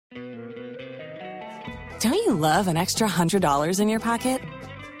Don't you love an extra $100 in your pocket?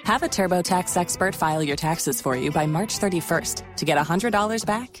 Have a TurboTax expert file your taxes for you by March 31st to get $100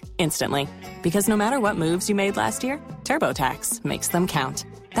 back instantly. Because no matter what moves you made last year, TurboTax makes them count.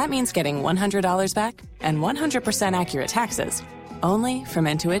 That means getting $100 back and 100% accurate taxes, only from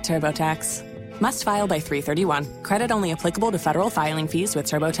Intuit TurboTax. Must file by 3/31. Credit only applicable to federal filing fees with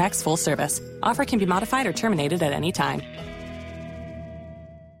TurboTax full service. Offer can be modified or terminated at any time.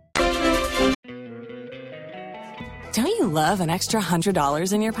 Don't you love an extra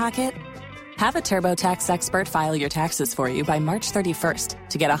 $100 in your pocket? Have a TurboTax expert file your taxes for you by March 31st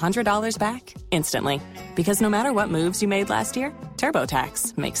to get $100 back instantly. Because no matter what moves you made last year,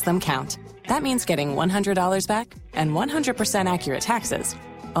 TurboTax makes them count. That means getting $100 back and 100% accurate taxes,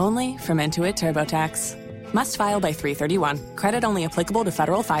 only from Intuit TurboTax. Must file by 3/31. Credit only applicable to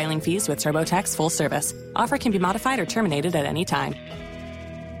federal filing fees with TurboTax full service. Offer can be modified or terminated at any time.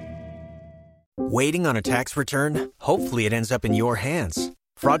 Waiting on a tax return? Hopefully it ends up in your hands.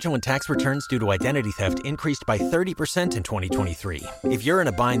 Fraudulent tax returns due to identity theft increased by 30% in 2023. If you're in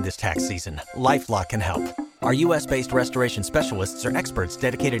a bind this tax season, LifeLock can help. Our U.S.-based restoration specialists are experts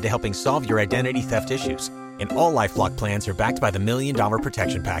dedicated to helping solve your identity theft issues. And all LifeLock plans are backed by the $1 Million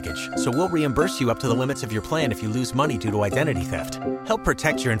Protection Package. So we'll reimburse you up to the limits of your plan if you lose money due to identity theft. Help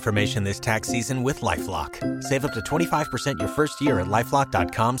protect your information this tax season with LifeLock. Save up to 25% your first year at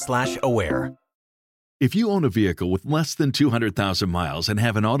LifeLock.com/aware. If you own a vehicle with less than 200,000 miles and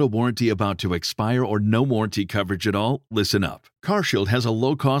have an auto warranty about to expire or no warranty coverage at all, listen up. CarShield has a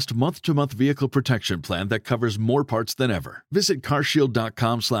low-cost month-to-month vehicle protection plan that covers more parts than ever. Visit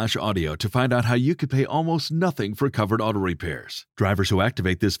carshield.com/audio to find out how you could pay almost nothing for covered auto repairs. Drivers who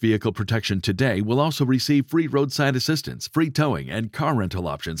activate this vehicle protection today will also receive free roadside assistance, free towing, and car rental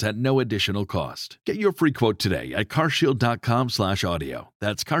options at no additional cost. Get your free quote today at carshield.com/audio.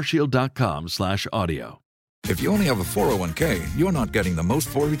 That's carshield.com/audio. If you only have a 401k, you're not getting the most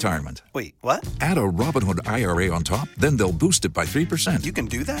for retirement. Wait, what? Add a Robinhood IRA on top, then they'll boost it by 3%. You can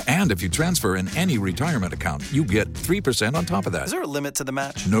do that? And if you transfer in any retirement account, you get 3% on top of that. Is there a limit to the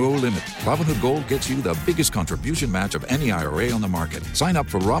match? No limit. Robinhood Gold gets you the biggest contribution match of any IRA on the market. Sign up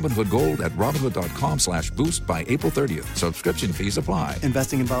for Robinhood Gold at Robinhood.com/boost by April 30th. Subscription fees apply.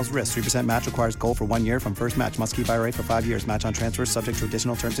 Investing involves risk. 3% match requires gold for 1 year from first match. Must keep IRA for 5 years. Match on transfers subject to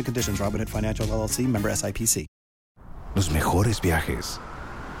additional terms and conditions. Robinhood Financial LLC, member SIPC. Los mejores viajes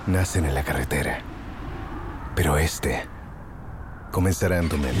nacen en la carretera, pero este comenzará en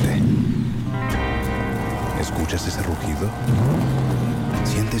tu mente. ¿Escuchas ese rugido?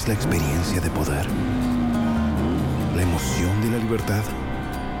 ¿Sientes la experiencia de poder? ¿La emoción de la libertad?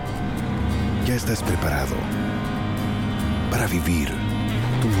 Ya estás preparado para vivir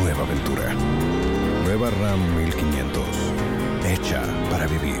tu nueva aventura. Nueva Ram 1500, hecha para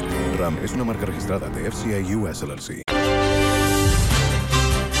vivir. Ram es una marca registrada de FCA US LLC.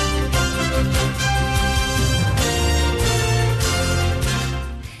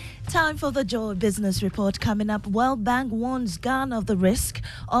 Time for the Joy Business Report coming up. World Bank warns Ghana of the risk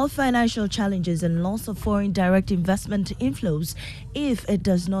of financial challenges and loss of foreign direct investment inflows if it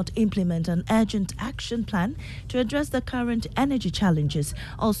does not implement an urgent action plan to address the current energy challenges.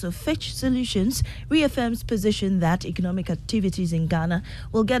 Also, Fitch Solutions reaffirms position that economic activities in Ghana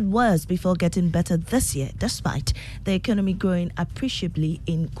will get worse before getting better this year, despite the economy growing appreciably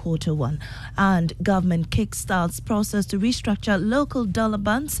in Q1. And government kickstarts process to restructure local dollar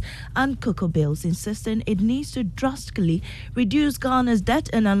bonds and cocoa bills, insisting it needs to drastically reduce Ghana's debt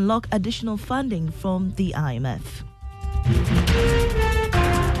and unlock additional funding from the IMF.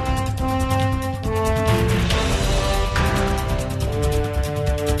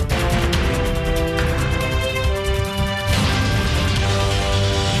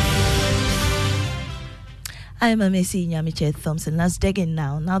 I'm Amesi Nyamiche Thompson. Let's dig in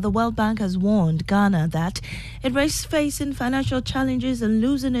now. Now, the World Bank has warned Ghana that it risks facing financial challenges and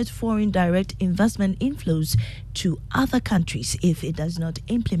losing its foreign direct investment inflows to other countries if it does not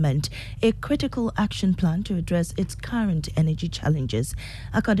implement a critical action plan to address its current energy challenges.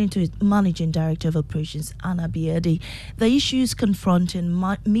 According to its Managing Director of Operations, Anna Biedi, the issues confronting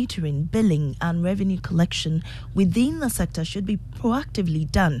metering, billing and revenue collection within the sector should be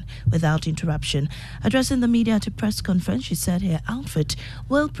proactively done without interruption. Addressing the media at a press conference, she said her outfit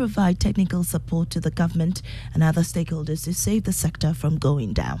will provide technical support to the government and other stakeholders to save the sector from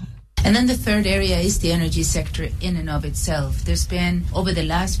going down. And then the third area is the energy sector in and of itself. There's been, over the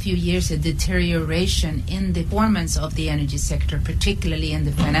last few years, a deterioration in the performance of the energy sector, particularly in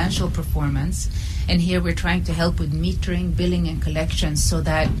the financial performance. And here we're trying to help with metering, billing, and collections so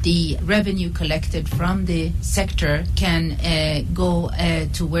that the revenue collected from the sector can go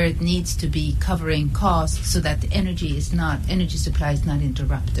to where it needs to be, covering costs so that the energy supply is not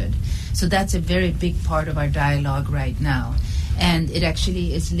interrupted. So that's a very big part of our dialogue right now. And it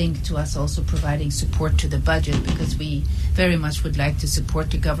actually is linked to us also providing support to the budget, because we very much would like to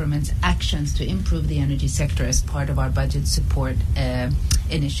support the government's actions to improve the energy sector as part of our budget support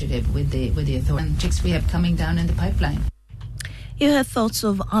initiative with the authority. And checks we have coming down in the pipeline. You heard thoughts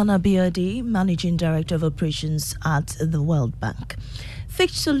of Anna Biodi, Managing Director of Operations at the World Bank.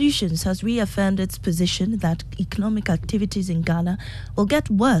 Fitch Solutions has reaffirmed its position that economic activities in Ghana will get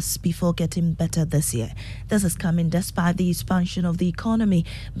worse before getting better this year. This is coming despite the expansion of the economy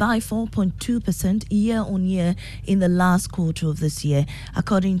by 4.2% year-on-year in the last quarter of this year.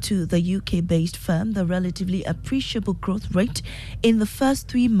 According to the UK-based firm, the relatively appreciable growth rate in the first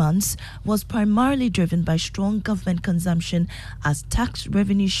 3 months was primarily driven by strong government consumption as tax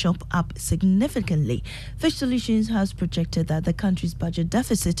revenues shot up significantly. Fitch Solutions has projected that the country's budget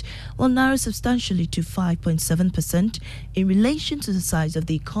deficit will narrow substantially to 5.7% in relation to the size of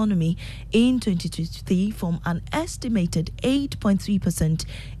the economy in 2023 from an estimated 8.3%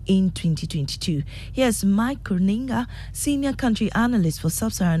 in 2022. Here's Mike Kroninger, Senior Country Analyst for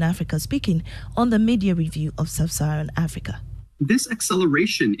Sub-Saharan Africa, speaking on the media review of Sub-Saharan Africa. This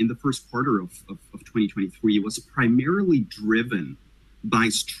acceleration in the first quarter of 2023 was primarily driven by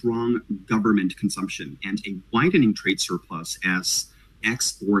strong government consumption and a widening trade surplus as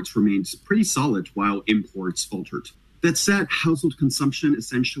exports remained pretty solid while imports faltered. That said, household consumption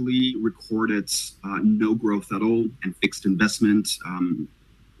essentially recorded no growth at all, and fixed investment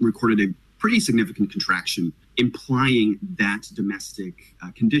recorded a pretty significant contraction, implying that domestic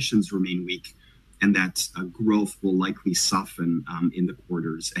conditions remain weak and that growth will likely soften in the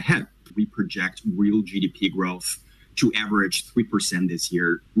quarters ahead. We project real GDP growth to average 3% this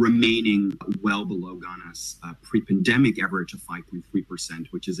year, remaining well below Ghana's pre-pandemic average of 5.3%,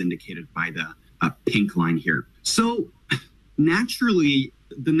 which is indicated by the pink line here. So naturally,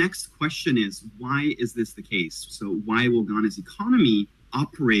 the next question is, why is this the case? So why will Ghana's economy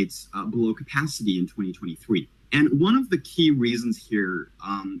operate below capacity in 2023? And one of the key reasons here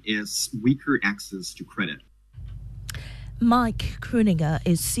is weaker access to credit. Mike Kroninger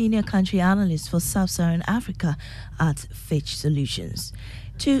is Senior Country Analyst for Sub-Saharan Africa at Fitch Solutions.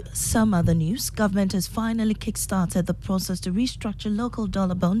 To some other news, government has finally kick-started the process to restructure local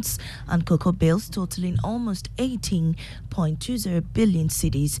dollar bonds and cocoa bills totaling almost 18.20 billion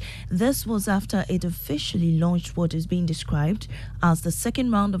cedis. This was after it officially launched what is being described as the second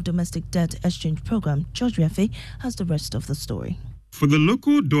round of domestic debt exchange program. George Riafe has the rest of the story. For the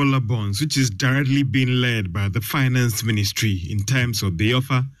local dollar bonds, which is directly being led by the Finance Ministry in terms of the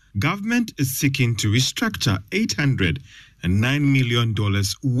offer, government is seeking to restructure $809 million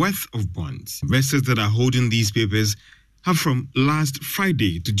worth of bonds. Investors that are holding these papers have from last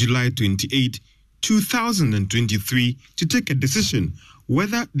Friday to July 28, 2023 to take a decision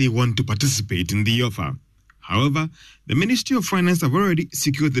whether they want to participate in the offer. However, the Ministry of Finance have already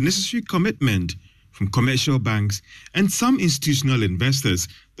secured the necessary commitment from commercial banks and some institutional investors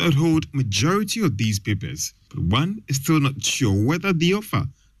that hold majority of these papers. But one is still not sure whether the offer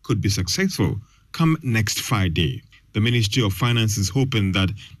could be successful come next Friday. The Ministry of Finance is hoping that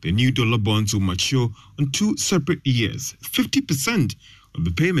the new dollar bonds will mature on 2 separate years. 50% of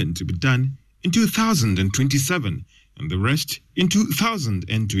the payment to be done in 2027 and the rest in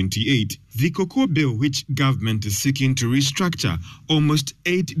 2028. The cocoa bill, which government is seeking to restructure almost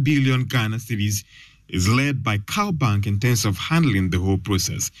 8 billion Ghana cedis, is led by CalBank in terms of handling the whole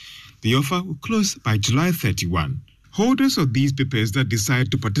process. The offer will close by July 31. Holders of these papers that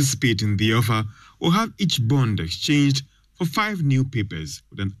decide to participate in the offer will have each bond exchanged for 5 new papers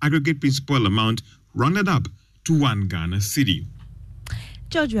with an aggregate principal amount rounded up to 1 Ghana cedi.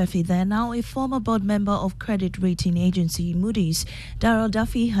 George Riafe there. Now, a former board member of credit rating agency Moody's, Darrell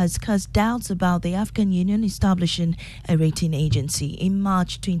Duffy, has cast doubts about the African Union establishing a rating agency. In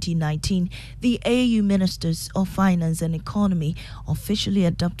March 2019, the AU Ministers of Finance and Economy officially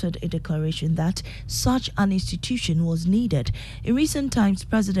adopted a declaration that such an institution was needed. In recent times,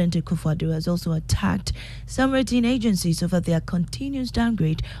 President Akufo-Addo has also attacked some rating agencies over their continuous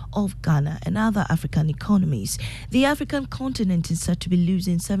downgrade of Ghana and other African economies. The African continent is said to be losing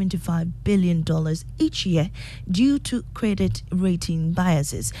losing $75 billion each year due to credit rating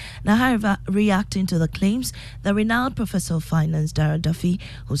biases. Now, however, reacting to the claims, the renowned professor of finance, Darrell Duffy,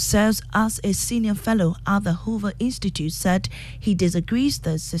 who serves as a senior fellow at the Hoover Institute, said he disagrees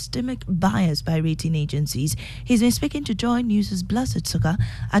there's systemic bias by rating agencies. He's been speaking to Joy News' Blessed Suka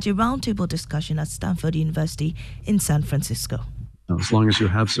at a roundtable discussion at Stanford University in San Francisco. As long as you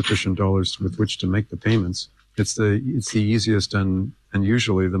have sufficient dollars with which to make the payments, it's the easiest and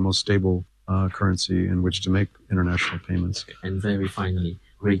usually the most stable currency in which to make international payments. And very finally,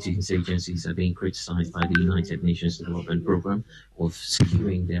 ratings agencies are being criticized by the United Nations Development Programme of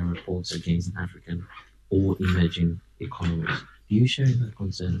skewing their reports against African or emerging economies. Do you share that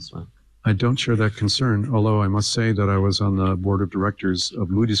concern as well? I don't share that concern, although I must say that I was on the board of directors of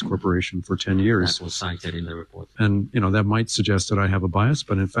Moody's Corporation for 10 years. That was cited in the report. And, that might suggest that I have a bias,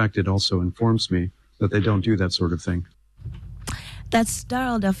 but in fact, it also informs me that they don't do that sort of thing. That's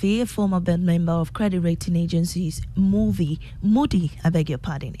Darrell Duffy, a former board member of credit rating agencies Moody,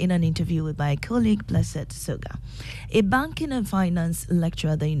 in an interview with my colleague Blessed Suga. A banking and finance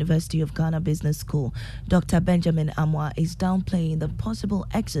lecturer at the University of Ghana Business School, Dr. Benjamin Amwa, is downplaying the possible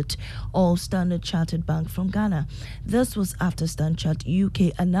exit of Standard Chartered Bank from Ghana. This was after Standard Chartered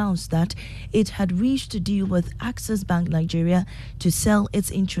UK announced that it had reached a deal with Access Bank Nigeria to sell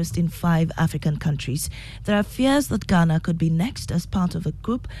its interest in 5 African countries. There are fears that Ghana could be next as part of the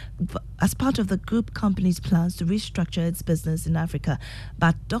group company's plans to restructure its business in Africa.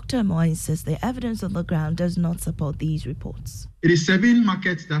 But Dr. Moine says the evidence on the ground does not support these reports. It is 7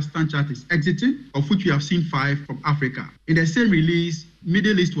 markets that Standard Chartered is exiting, of which we have seen 5 from Africa. In the same release,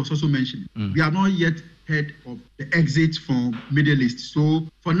 Middle East was also mentioned. We have not yet heard of the exit from Middle East. So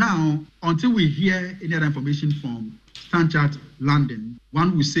for now, until we hear any other information from Standard Chartered London,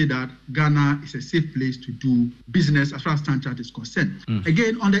 one will say that Ghana is a safe place to do business as far as Standard Chartered is concerned.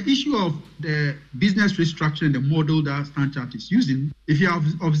 Again, on the issue of the business restructuring, the model that Standard Chartered is using, if you have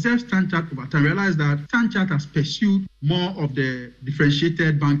observed Standard Chartered over time, realize that Standard Chartered has pursued more of the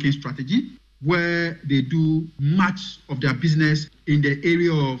differentiated banking strategy, where they do much of their business in the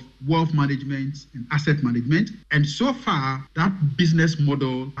area of wealth management and asset management. And so far, that business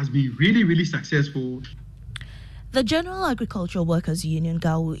model has been really, really successful. The General Agricultural Workers Union,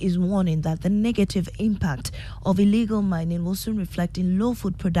 GAU, is warning that the negative impact of illegal mining will soon reflect in low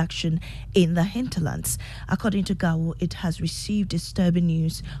food production in the hinterlands. According to GAU, it has received disturbing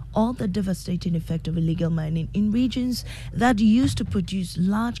news on the devastating effect of illegal mining in regions that used to produce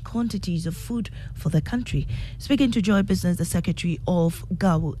large quantities of food for the country. Speaking to Joy Business, the secretary of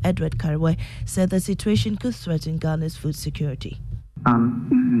GAU, Edward Karewe, said the situation could threaten Ghana's food security. And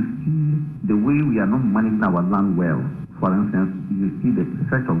if you see the way we are not managing our land well, for instance, you see the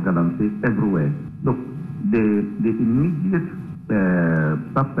effect of galamsey everywhere. Look, the immediate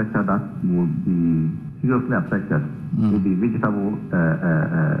subsector that will be seriously affected will be vegetable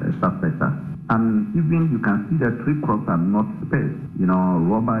subsector. And even you can see that tree crops are not spared.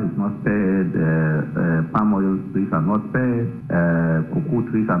 Rubber is not spared, palm oil trees are not spared, cocoa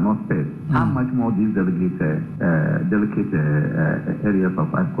trees are not spared. How much more these delicate areas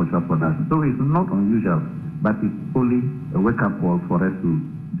of agricultural production? So it's not unusual, but it's only a wake-up call for us to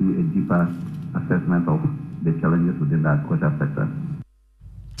do a deeper assessment of the challenges within the agricultural sector.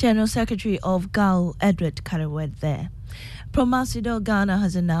 General Secretary of GAU, Edward Karewe there. Promasido Ghana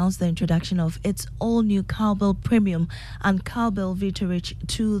has announced the introduction of its all-new Cowbell Premium and Cowbell Vitarich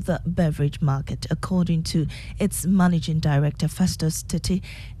to the beverage market, according to its managing director, Festus Tete.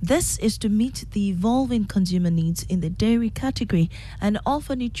 This is to meet the evolving consumer needs in the dairy category and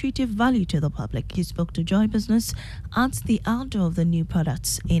offer nutritive value to the public. He spoke to Joy Business at the outdoor of the new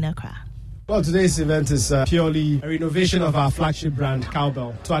products in Accra. Well, today's event is purely a renovation of our flagship brand,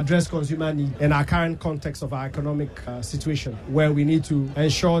 Cowbell, to address consumer need in our current context of our economic situation, where we need to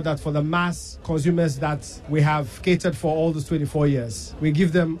ensure that for the mass consumers that we have catered for all those 24 years, we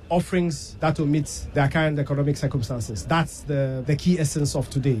give them offerings that will meet their current economic circumstances. That's the key essence of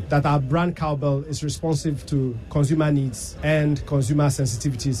today, that our brand Cowbell is responsive to consumer needs and consumer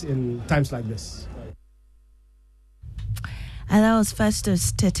sensitivities in times like this. And that was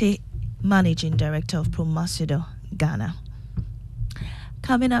Festus Tete, Managing Director of Promasido Ghana.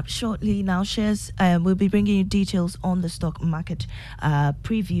 Coming up shortly now, shares, we'll be bringing you details on the stock market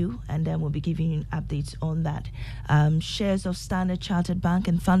preview, and then we'll be giving you updates on that. Shares of Standard Chartered Bank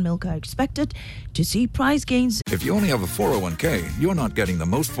and FunMilk are expected to see price gains. If you only have a 401k, you're not getting the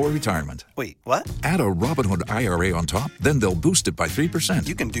most for retirement. Wait, what? Add a Robinhood IRA on top, then they'll boost it by 3%.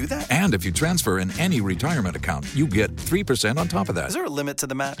 You can do that? And if you transfer in any retirement account, you get 3% on top of that. Is there a limit to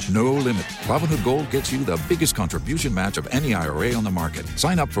the match? No limit. Robinhood Gold gets you the biggest contribution match of any IRA on the market.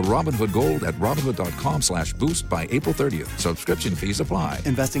 Sign up for Robinhood Gold at Robinhood.com/boost by April 30th. Subscription fees apply.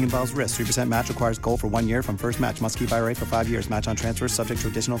 Investing involves risk. 3% match requires gold for 1 year from first match. Must keep IRA for 5 years. Match on transfers subject to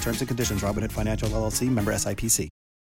additional terms and conditions. Robinhood Financial LLC, member SIPC.